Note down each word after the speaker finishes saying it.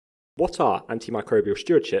What are antimicrobial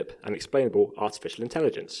stewardship and explainable artificial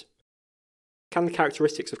intelligence? Can the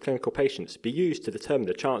characteristics of clinical patients be used to determine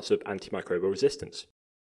the chance of antimicrobial resistance?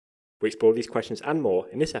 We explore these questions and more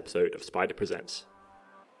in this episode of SBIDER Presents.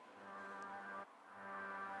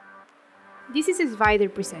 This is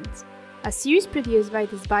SBIDER Presents, a series produced by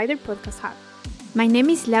the SBIDER Podcast Hub. My name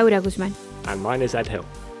is Laura Guzman. And mine is Ed Hill.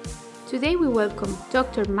 Today we welcome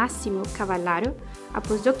Dr. Massimo Cavallaro, a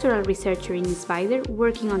postdoctoral researcher in SBIDER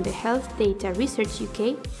working on the Health Data Research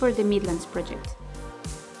UK for the Midlands project.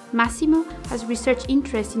 Massimo has research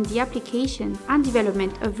interest in the application and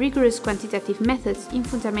development of rigorous quantitative methods in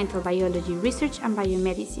fundamental biology research and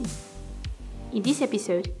biomedicine. In this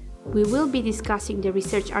episode, we will be discussing the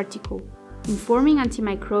research article, Informing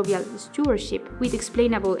Antimicrobial Stewardship with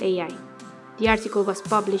Explainable AI. The article was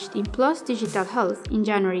published in PLOS Digital Health in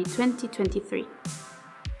January 2023.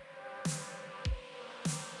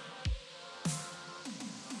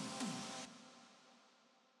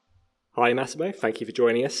 Hi Massimo, thank you for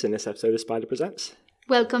joining us in this episode of SBIDER Presents.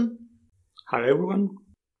 Welcome. Hi everyone.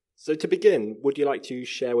 So to begin, would you like to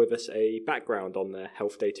share with us a background on the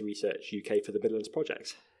Health Data Research UK for the Midlands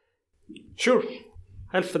project? Sure.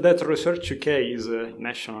 Health Data Research UK is a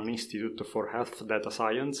national institute for health data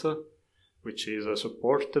science, which is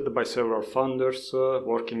supported by several funders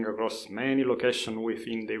working across many locations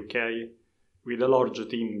within the UK, with a large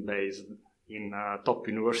team based in top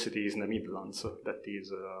universities in the Midlands. That is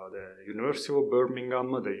the University of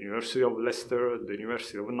Birmingham, the University of Leicester, the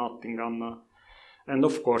University of Nottingham, and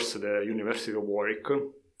of course the University of Warwick.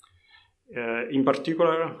 In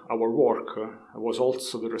particular, our work was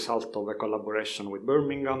also the result of a collaboration with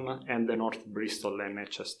Birmingham and the North Bristol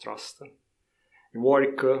NHS Trust. In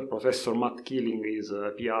Warwick, Professor Matt Keeling is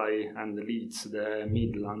a PI and leads the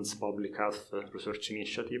Midlands Public Health Research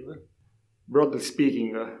Initiative. Broadly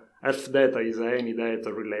speaking, health data is any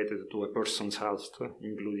data related to a person's health,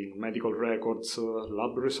 including medical records,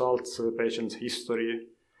 lab results, patient history,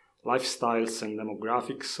 lifestyles and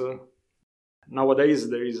demographics. Nowadays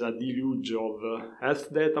there is a deluge of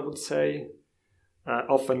health data, I would say,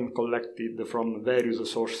 often collected from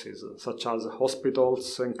various sources, such as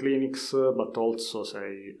hospitals and clinics, but also,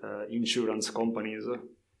 insurance companies.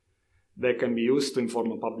 They can be used to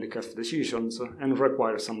inform public health decisions and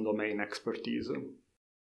require some domain expertise.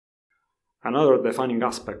 Another defining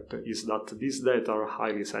aspect is that these data are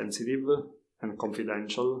highly sensitive and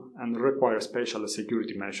confidential and require special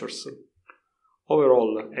security measures.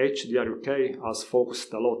 Overall, HDR UK has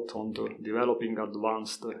focused a lot on developing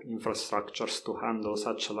advanced infrastructures to handle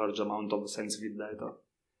such a large amount of sensitive data,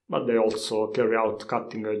 but they also carry out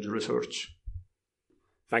cutting-edge research.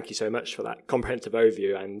 Thank you so much for that comprehensive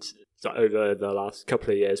overview, and over the last couple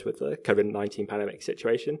of years with the COVID-19 pandemic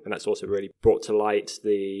situation, and that's also really brought to light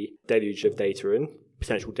the deluge of data and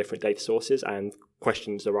potential different data sources and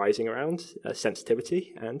questions arising around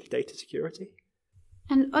sensitivity and data security.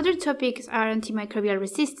 And other topics are antimicrobial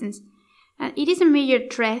resistance. It is a major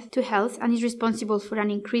threat to health and is responsible for an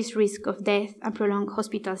increased risk of death and prolonged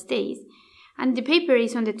hospital stays. And the paper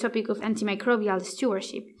is on the topic of antimicrobial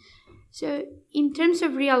stewardship. So, in terms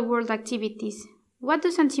of real-world activities, what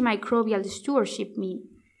does antimicrobial stewardship mean?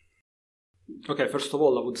 Okay, first of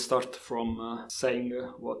all, I would start from saying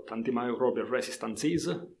what antimicrobial resistance is.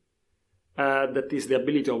 That is the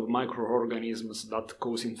ability of microorganisms that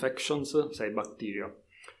cause infections, say bacteria,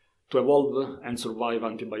 to evolve and survive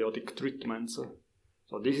antibiotic treatments.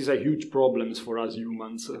 So this is a huge problem for us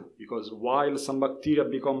humans, because while some bacteria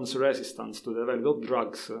becomes resistant to the development of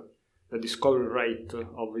drugs, the discovery rate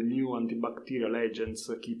of new antibacterial agents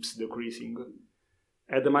keeps decreasing,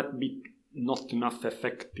 and there might be not enough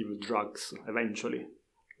effective drugs eventually.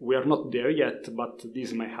 We are not there yet, but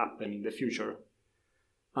this may happen in the future.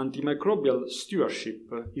 Antimicrobial stewardship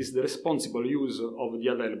is the responsible use of the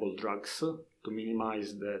available drugs to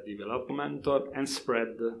minimize the development and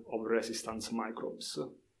spread of resistant microbes.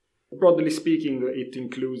 Broadly speaking, it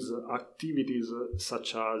includes activities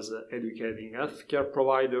such as educating healthcare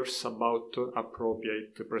providers about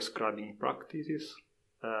appropriate prescribing practices,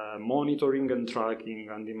 monitoring and tracking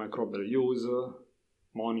antimicrobial use,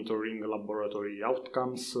 monitoring laboratory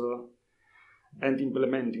outcomes, and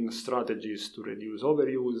implementing strategies to reduce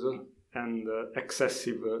overuse and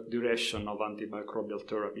excessive duration of antimicrobial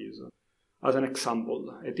therapies. As an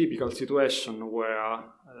example, a typical situation where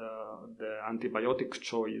the antibiotic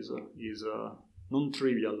choice is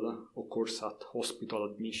non-trivial occurs at hospital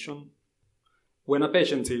admission. When a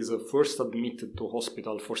patient is first admitted to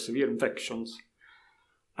hospital for severe infections,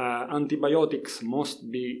 antibiotics must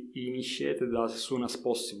be initiated as soon as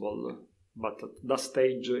possible but at that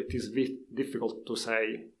stage it is difficult to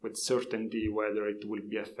say with certainty whether it will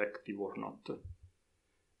be effective or not.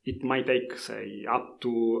 It might take, say, up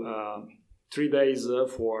to 3 days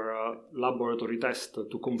for a laboratory test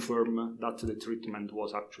to confirm that the treatment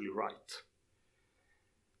was actually right.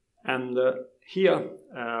 And here,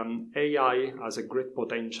 AI has a great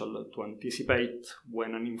potential to anticipate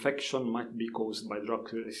when an infection might be caused by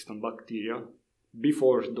drug-resistant bacteria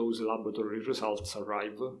before those laboratory results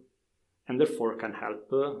arrive, and therefore can help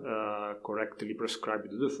correctly prescribe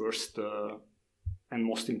the first and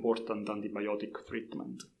most important antibiotic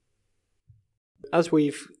treatment. As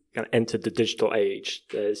we've kind of entered the digital age,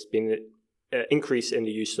 there's been an increase in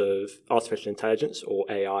the use of artificial intelligence, or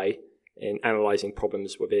AI, in analysing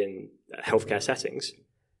problems within healthcare settings.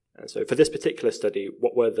 And so for this particular study,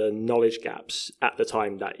 what were the knowledge gaps at the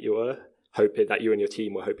time that you and your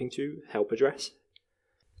team were hoping to help address?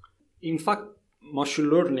 In fact, machine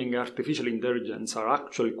learning and artificial intelligence are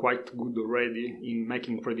actually quite good already in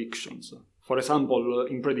making predictions. For example,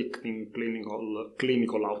 in predicting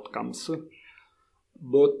clinical outcomes.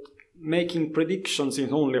 But making predictions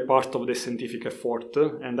is only a part of the scientific effort,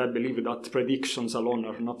 and I believe that predictions alone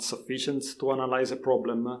are not sufficient to analyze a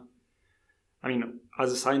problem. I mean,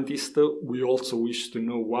 as a scientist, we also wish to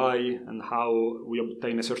know why and how we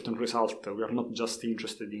obtain a certain result. We are not just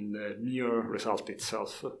interested in the mere result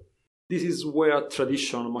itself. This is where a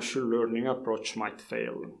traditional machine learning approach might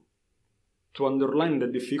fail. To underline the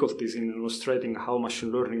difficulties in illustrating how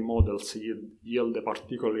machine learning models yield a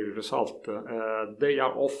particular result, they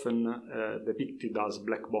are often depicted as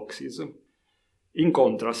black boxes. In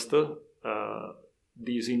contrast,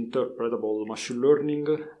 this interpretable machine learning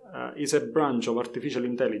is a branch of artificial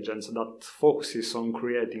intelligence that focuses on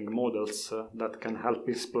creating models that can help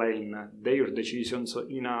explain their decisions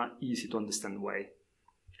in an easy-to-understand way.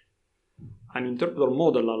 An interpretable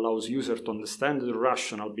model allows users to understand the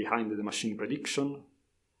rationale behind the machine prediction,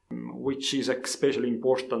 which is especially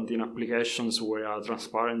important in applications where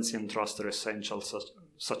transparency and trust are essential,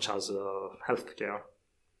 such as healthcare.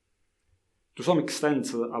 To some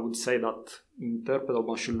extent, I would say that interpretable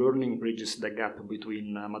machine learning bridges the gap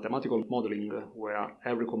between mathematical modeling, where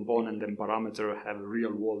every component and parameter have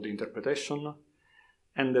real-world interpretation,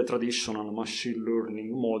 and the traditional machine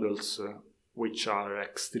learning models, which are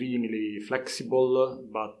extremely flexible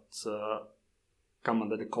but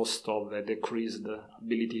come at the cost of a decreased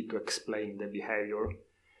ability to explain the behavior.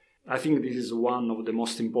 I think this is one of the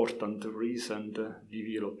most important recent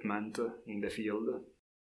developments in the field.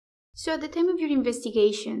 So at the time of your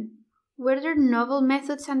investigation, were there novel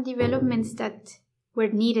methods and developments that were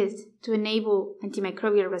needed to enable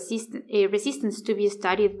antimicrobial resistance to be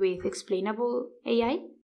studied with explainable AI?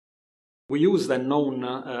 We used a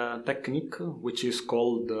known technique, which is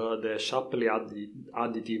called the Shapley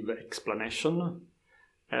additive explanation.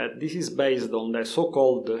 This is based on the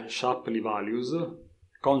so-called Shapley values,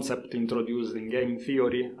 concept introduced in game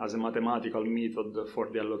theory as a mathematical method for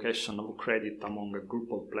the allocation of credit among a group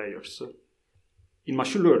of players. In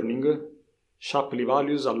machine learning, Shapley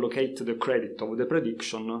values allocate the credit of the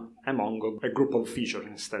prediction among a group of features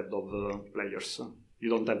instead of players.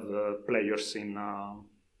 You don't have players in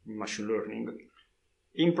machine learning.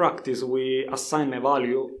 In practice, we assign a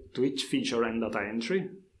value to each feature and data entry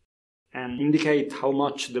and indicate how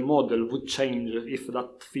much the model would change if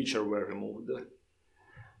that feature were removed.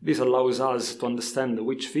 This allows us to understand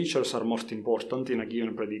which features are most important in a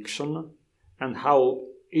given prediction and how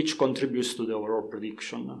each contributes to the overall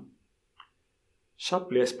prediction.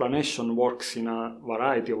 Shapley explanation works in a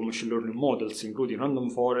variety of machine learning models, including random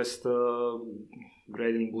forest,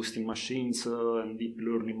 gradient boosting machines, and deep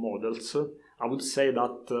learning models. I would say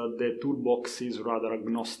that the toolbox is rather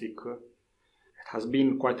agnostic. It has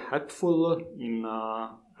been quite helpful in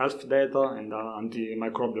health data and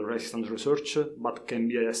antimicrobial resistance research, but can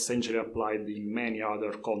be essentially applied in many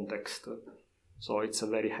other contexts. So it's a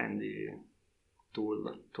very handy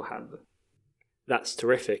tool to have. That's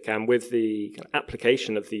terrific. And with the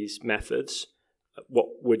application of these methods, what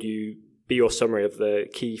would be your summary of the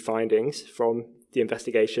key findings from the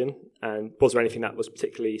investigation? And was there anything that was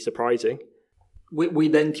particularly surprising? We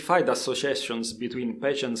identified associations between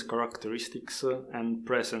patients' characteristics and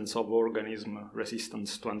presence of organism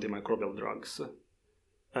resistance to antimicrobial drugs.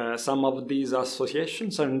 Some of these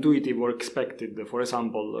associations are intuitive or expected. For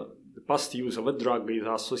example, the past use of a drug is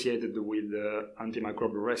associated with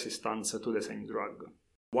antimicrobial resistance to the same drug.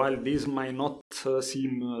 While this might not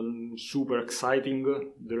seem super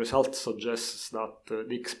exciting, the result suggests that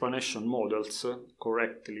the explanation models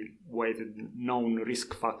correctly weighted known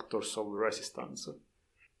risk factors of resistance.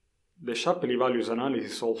 The Shapley values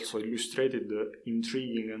analysis also illustrated the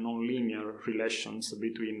intriguing non-linear relations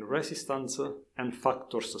between resistance and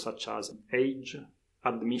factors such as age,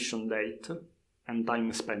 admission date, and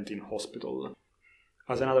time spent in hospital.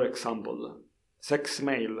 As another example, sex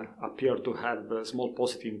male appeared to have a small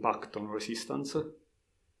positive impact on resistance.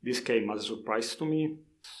 This came as a surprise to me.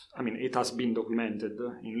 It has been documented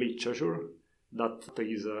in literature that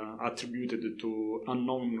is attributed to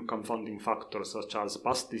unknown confounding factors such as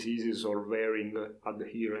past diseases or varying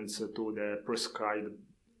adherence to the prescribed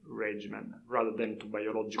regimen, rather than to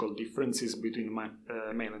biological differences between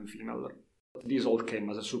male and female. This all came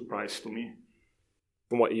as a surprise to me.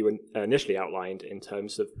 From what you initially outlined in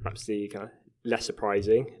terms of perhaps the kind of less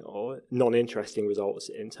surprising or non-interesting results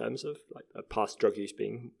in terms of past drug use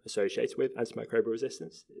being associated with antimicrobial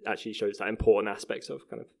resistance, it actually shows that important aspects of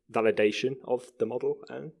kind of validation of the model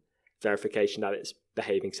and verification that it's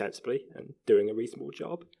behaving sensibly and doing a reasonable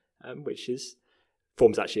job, which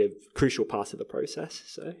forms actually a crucial part of the process.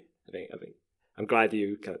 So I think I'm glad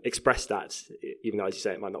you kind of expressed that, even though, as you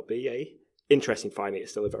say, it might not be a interesting finding,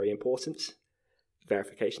 it's still a very important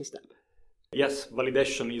verification step. Yes,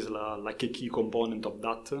 validation is like a key component of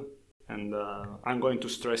that, and I'm going to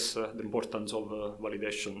stress the importance of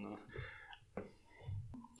validation.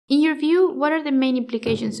 In your view, what are the main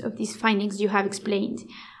implications of these findings you have explained?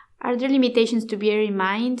 Are there limitations to bear in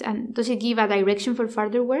mind, and does it give a direction for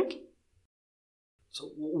further work? So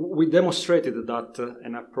we demonstrated that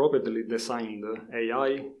an appropriately designed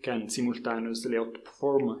AI can simultaneously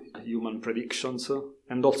outperform human predictions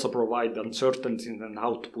and also provide uncertainties and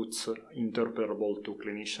outputs interpretable to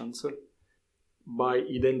clinicians. By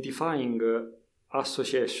identifying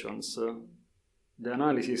associations, the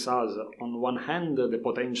analysis has, on one hand, the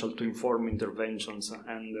potential to inform interventions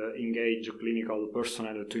and engage clinical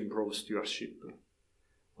personnel to improve stewardship.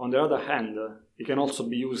 On the other hand, it can also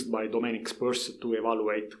be used by domain experts to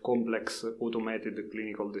evaluate complex automated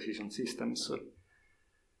clinical decision systems.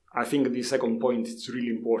 I think the second point is really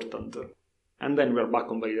important. And then we're back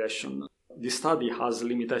on validation. This study has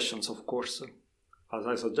limitations, of course. As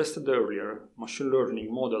I suggested earlier, machine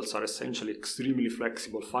learning models are essentially extremely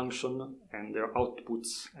flexible function, and their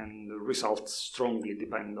outputs and results strongly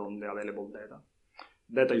depend on the available data.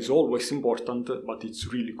 Data is always important, but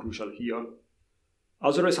it's really crucial here.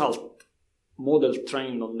 As a result, models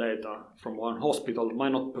trained on data from one hospital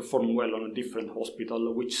might not perform well on a different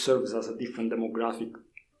hospital, which serves as a different demographic,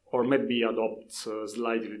 or maybe adopts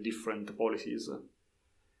slightly different policies.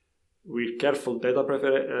 With careful data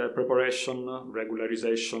preparation,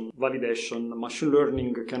 regularization, validation, machine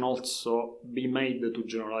learning can also be made to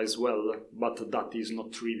generalize well, but that is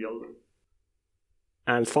not trivial.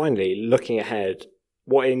 And finally, looking ahead,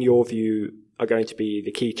 what in your view are going to be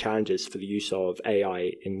the key challenges for the use of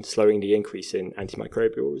AI in slowing the increase in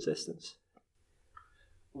antimicrobial resistance?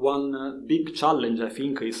 One big challenge, I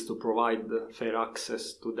think, is to provide fair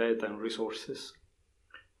access to data and resources.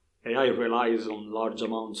 AI relies on large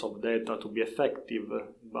amounts of data to be effective,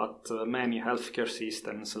 but many healthcare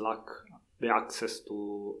systems lack the access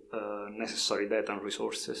to necessary data and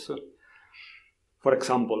resources. For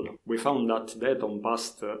example, we found that data on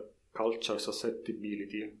past culture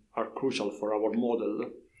susceptibility are crucial for our model,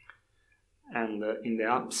 and in the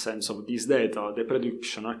absence of this data, the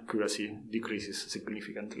prediction accuracy decreases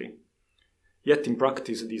significantly. Yet in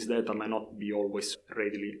practice, this data may not be always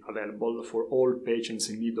readily available for all patients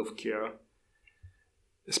in need of care,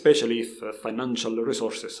 especially if financial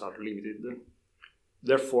resources are limited.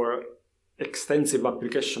 Therefore, extensive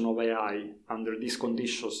application of AI under these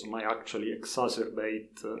conditions might actually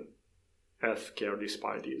exacerbate healthcare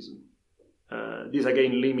disparities. This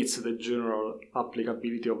again limits the general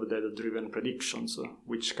applicability of data-driven predictions,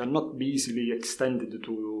 which cannot be easily extended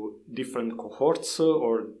to different cohorts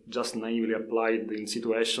or just naively applied in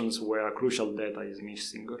situations where crucial data is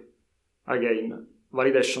missing. Again,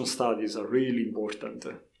 validation studies are really important.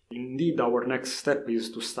 Indeed, our next step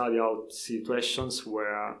is to study out situations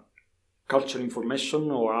where cultural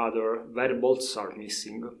information or other variables are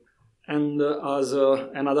missing. And as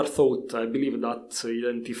another thought, I believe that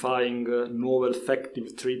identifying novel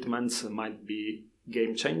effective treatments might be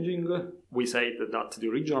game-changing. We said that the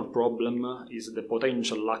original problem is the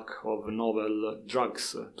potential lack of novel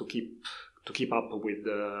drugs to keep up with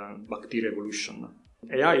bacteria evolution.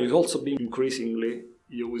 AI is also being increasingly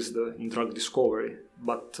used in drug discovery,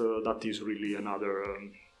 but that is really another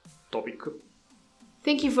topic.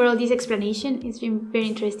 Thank you for all this explanation. It's been very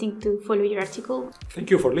interesting to follow your article. Thank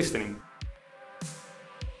you for listening.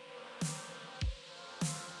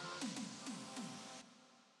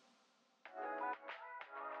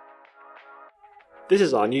 This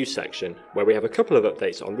is our news section, where we have a couple of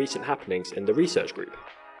updates on recent happenings in the research group.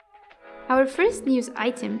 Our first news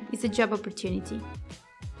item is a job opportunity.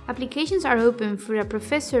 Applications are open for a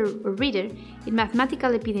professor or reader in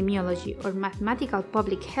mathematical epidemiology or mathematical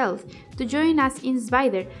public health to join us in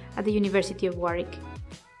SBIDER at the University of Warwick.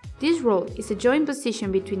 This role is a joint position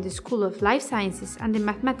between the School of Life Sciences and the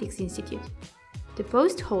Mathematics Institute. The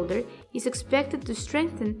post holder is expected to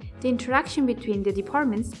strengthen the interaction between the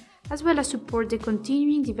departments as well as support the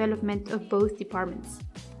continuing development of both departments.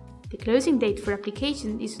 The closing date for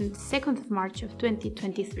application is on the 2nd of March of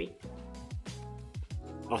 2023.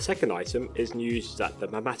 Our second item is news that the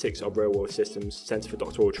Mathematics of Real World Systems Centre for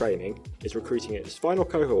Doctoral Training is recruiting its final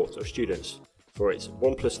cohort of students for its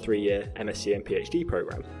 1+3 year MSc and PhD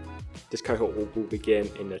programme. This cohort will begin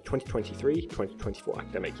in the 2023-2024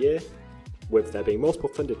 academic year, with there being multiple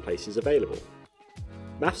funded places available.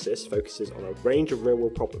 MathSys focuses on a range of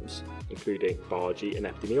real-world problems, including biology and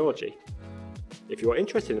epidemiology. If you are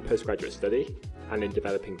interested in postgraduate study and in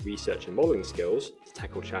developing research and modelling skills to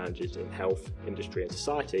tackle challenges in health, industry and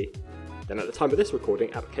society, then at the time of this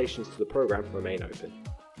recording, applications to the programme remain open.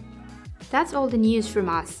 That's all the news from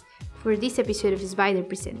us for this episode of SBIDER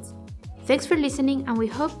Presents. Thanks for listening, and we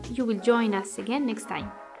hope you will join us again next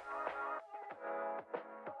time.